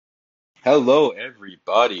Hello,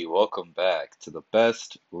 everybody. Welcome back to the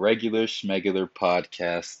best regular schmegular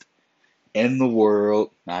podcast in the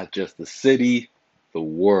world, not just the city, the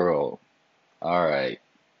world. All right,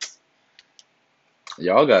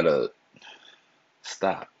 y'all gotta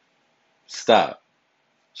stop, stop,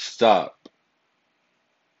 stop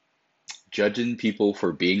judging people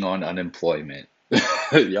for being on unemployment.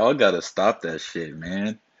 Y'all gotta stop that shit,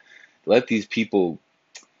 man. Let these people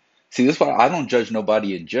see. This is why I don't judge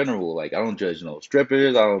nobody in general. Like I don't judge no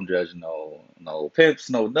strippers. I don't judge no pimps,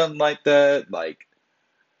 no nothing like that. Like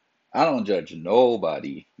I don't judge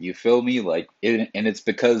nobody. You feel me? And it's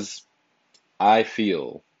because I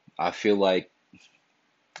feel, I feel like,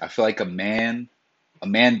 I feel like a man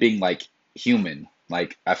being like human.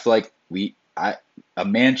 Like I feel like a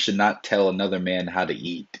man should not tell another man how to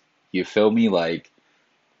eat. You feel me? Like,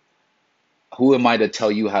 who am I to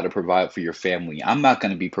tell you how to provide for your family? I'm not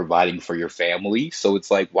going to be providing for your family. So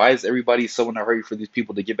it's like, why is everybody so in a hurry for these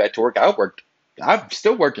people to get back to work? I'm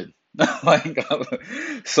still working. Like,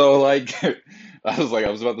 so like, I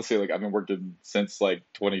was about to say, like, I've been working since like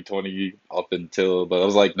 2020 up until, but I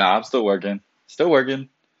was like, nah, I'm still working.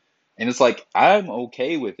 And it's like, I'm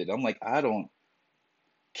okay with it. I'm like, I don't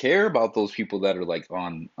care about those people that are like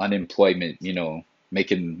on unemployment,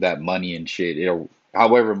 making that money and shit, or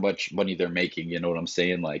however much money they're making, you know what I'm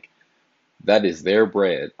saying? Like, that is their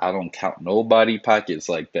bread. I don't count nobody pockets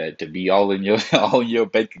like that to be all in your all in your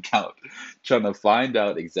bank account, trying to find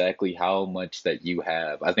out exactly how much that you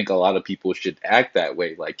have. I think a lot of people should act that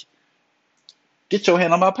way. Like, get your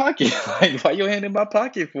hand on my pocket. Like, why your hand in my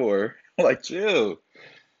pocket for? Like, chill.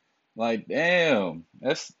 Like, damn.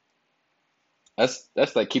 That's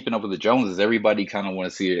like keeping up with the Joneses. Everybody kind of want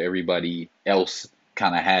to see what everybody else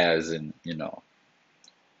kind of has, and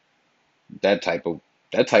that type of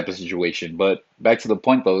that type of situation. But back to the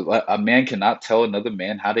point though, like, a man cannot tell another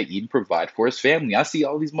man how to eat and provide for his family. I see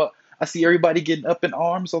everybody getting up in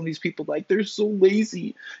arms on these people like they're so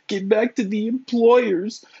lazy. Get back to the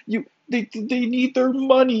employers. They need their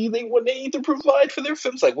money. They need to provide for their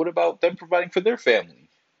families. Like, what about them providing for their family?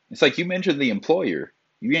 It's like you mentioned the employer.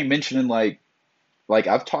 You ain't mentioning like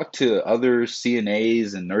I've talked to other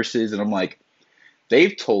CNAs and nurses, and I'm like,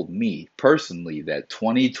 they've told me personally that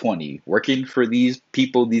 2020, working for these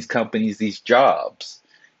people, these companies, these jobs,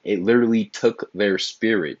 it literally took their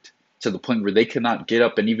spirit to the point where they cannot get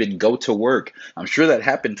up and even go to work. I'm sure that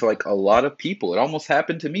happened to like a lot of people. It almost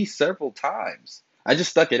happened to me several times. I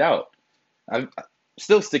just stuck it out. I'm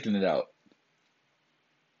still sticking it out.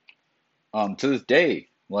 To this day,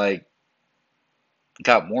 like,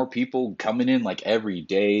 got more people coming in like every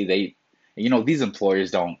day. These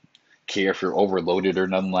employers don't care if you're overloaded or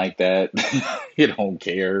nothing like that. You don't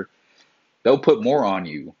care. They'll put more on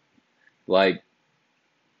you. Like,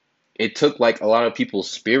 it took like a lot of people's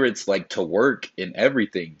spirits like to work in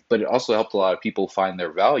everything, but it also helped a lot of people find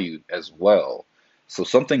their value as well. So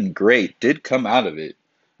something great did come out of it.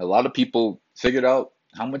 A lot of people figured out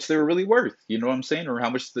how much they were really worth, you know what I'm saying? Or how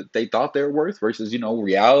much that they thought they were worth versus,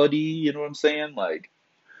 reality, you know what I'm saying? Like,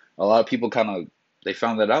 a lot of people kind of they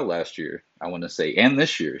found that out last year, I want to say, and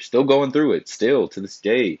this year, still going through it, still to this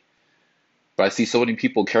day. But I see so many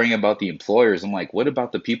people caring about the employers. I'm like, what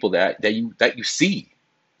about the people that you see?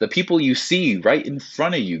 The people you see right in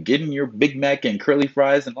front of you, getting your Big Mac and curly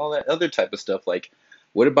fries and all that other type of stuff. Like,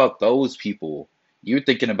 what about those people? You're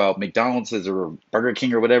thinking about McDonald's or Burger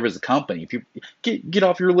King or whatever as a company. If you get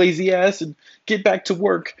off your lazy ass and get back to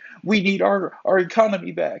work, we need our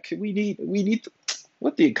economy back. We need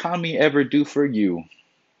what the economy ever do for you?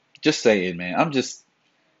 Just saying, man.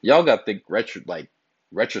 Y'all got to think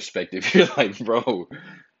retrospective. You're like, bro,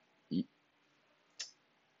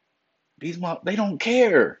 they don't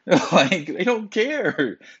care. Like, they don't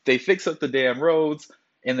care. They fix up the damn roads,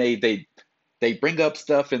 and they bring up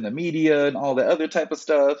stuff in the media and all that other type of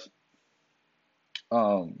stuff.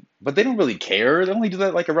 But they don't really care. They only do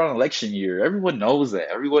that like around election year. Everyone knows that.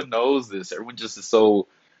 Everyone knows this. Everyone just is so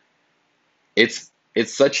it's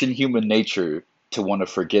such in human nature to want to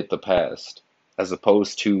forget the past as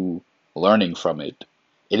opposed to learning from it.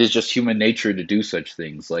 It is just human nature to do such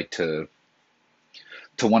things, like to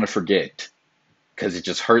want to forget because it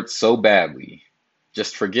just hurts so badly.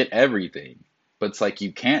 Just forget everything. But it's like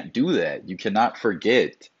you can't do that. You cannot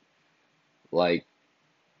forget. Like,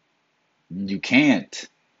 you can't.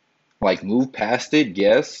 Like, move past it,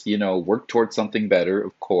 yes, work towards something better,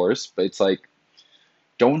 of course, but it's like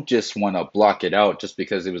don't just want to block it out just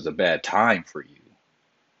because it was a bad time for you.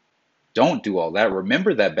 Don't do all that.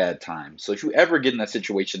 Remember that bad time. So if you ever get in that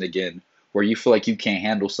situation again where you feel like you can't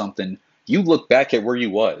handle something, you look back at where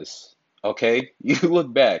you was. Okay? You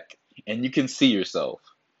look back and you can see yourself.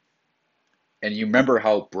 and you remember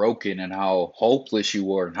how broken and how hopeless you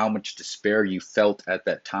were and how much despair you felt at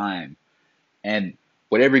that time. And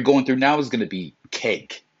whatever you're going through now is going to be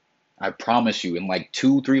cake. I promise you, in like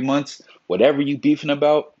 2, 3 months, whatever you beefing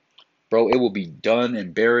about, bro, it will be done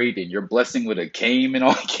and buried, and your blessing would have came and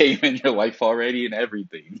all came in your life already and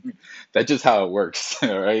everything. That's just how it works,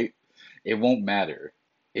 all right? It won't matter.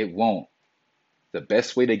 It won't. The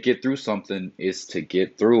best way to get through something is to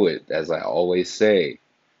get through it, as I always say.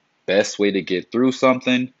 Best way to get through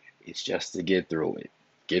something is just to get through it.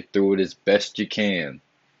 Get through it as best you can.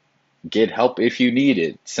 Get help if you need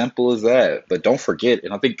it. Simple as that. But don't forget,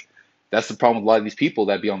 and I think that's the problem with a lot of these people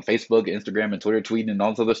that be on Facebook, Instagram, and Twitter tweeting and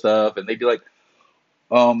all this other stuff, and they be like,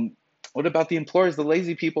 um, what about the employers, the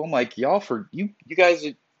lazy people? I'm like, y'all for you guys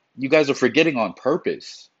are forgetting on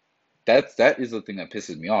purpose. That is the thing that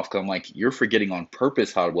pisses me off. 'Cause I'm like, you're forgetting on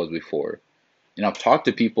purpose how it was before. And I've talked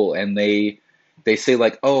to people and they say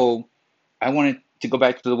like, oh, I wanted to go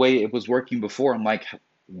back to the way it was working before. I'm like,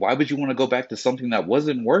 why would you want to go back to something that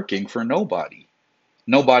wasn't working for nobody?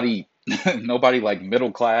 Nobody, nobody like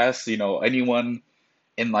middle class, anyone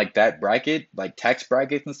in like that bracket, like tax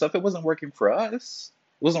brackets and stuff. It wasn't working for us.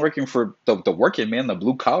 It wasn't working for the working man, the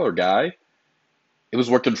blue collar guy. It was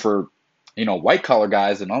working for, white collar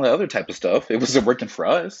guys and all that other type of stuff. It wasn't working for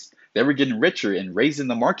us. They were getting richer and raising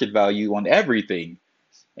the market value on everything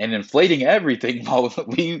and inflating everything while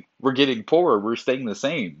we were getting poorer. We're staying the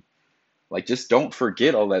same. Like, just don't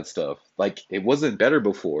forget all that stuff. Like, it wasn't better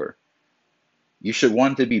before. You should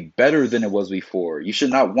want it to be better than it was before. You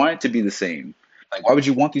should not want it to be the same. Like, why would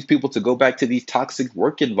you want these people to go back to these toxic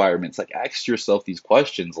work environments? Like, ask yourself these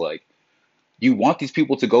questions. Like, you want these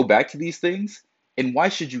people to go back to these things? And why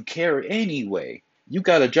should you care anyway? You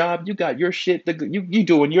got a job, you got your shit, you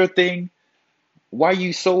doing your thing. Why are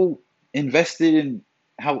you so invested in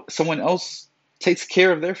how someone else takes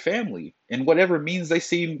care of their family in whatever means they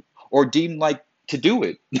seem or deem like to do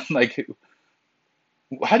it? Like,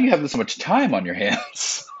 how do you have this much time on your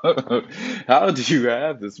hands? How do you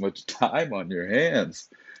have this much time on your hands?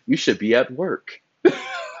 You should be at work.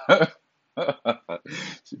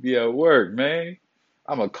 Should be at work, man.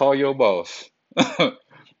 I'm gonna call your boss.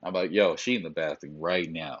 I'm like, yo, she in the bathroom right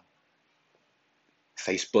now,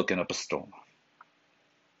 Facebooking up a storm,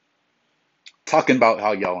 talking about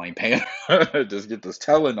how y'all ain't paying her. Just get this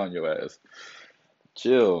telling on your ass.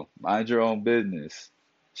 Chill, mind your own business.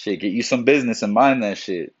 Shit, get you some business and mind that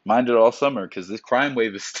shit. Mind it all summer, cause this crime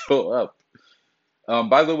wave is still up.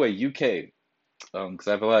 By the way, UK. Because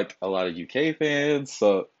I feel like a lot of UK fans.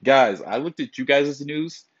 So, guys, I looked at you guys'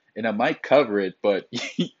 news, and I might cover it, but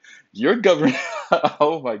your government,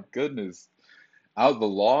 oh my goodness, out the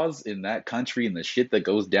laws in that country and the shit that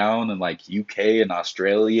goes down in like UK and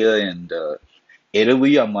Australia and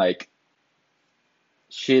Italy, I'm like,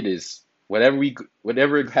 shit is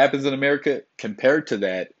whatever happens in America compared to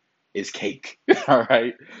that is cake. All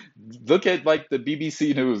right, look at like the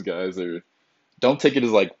BBC News, guys, or don't take it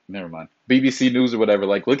as like, never mind, BBC News or whatever.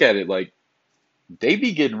 Like, look at it, like they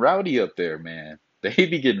be getting rowdy up there, man. They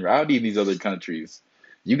be getting rowdy in these other countries.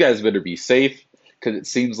 You guys better be safe, because it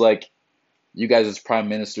seems like you guys' as prime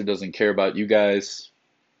minister doesn't care about you guys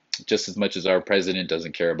just as much as our president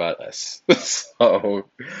doesn't care about us. So,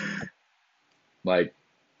 like,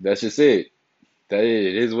 that's just it.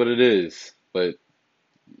 It is what it is. But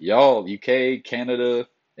y'all, UK, Canada,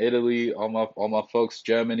 Italy, all my folks,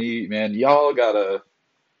 Germany, man, y'all gotta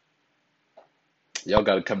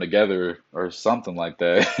come together or something like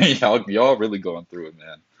that. Y'all really going through it,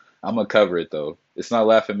 man. I'm gonna cover it though. It's not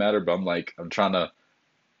laughing matter, but I'm trying to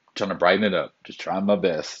brighten it up. Just trying my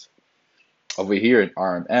best. Over here in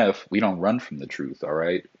RMF, we don't run from the truth, all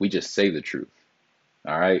right? We just say the truth.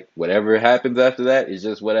 All right? Whatever happens after that is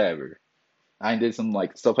just whatever. I did some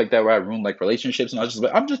like stuff like that where I ruined like relationships and I was just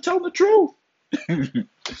like, I'm just telling the truth.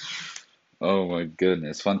 Oh my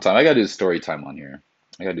goodness. Fun time. I gotta do a story time on here.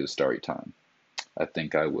 I gotta do a story time. I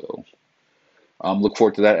think I will. Look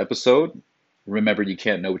forward to that episode. Remember, you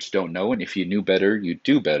can't know what you don't know, and if you knew better, you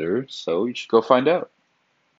do better. So you should go find out.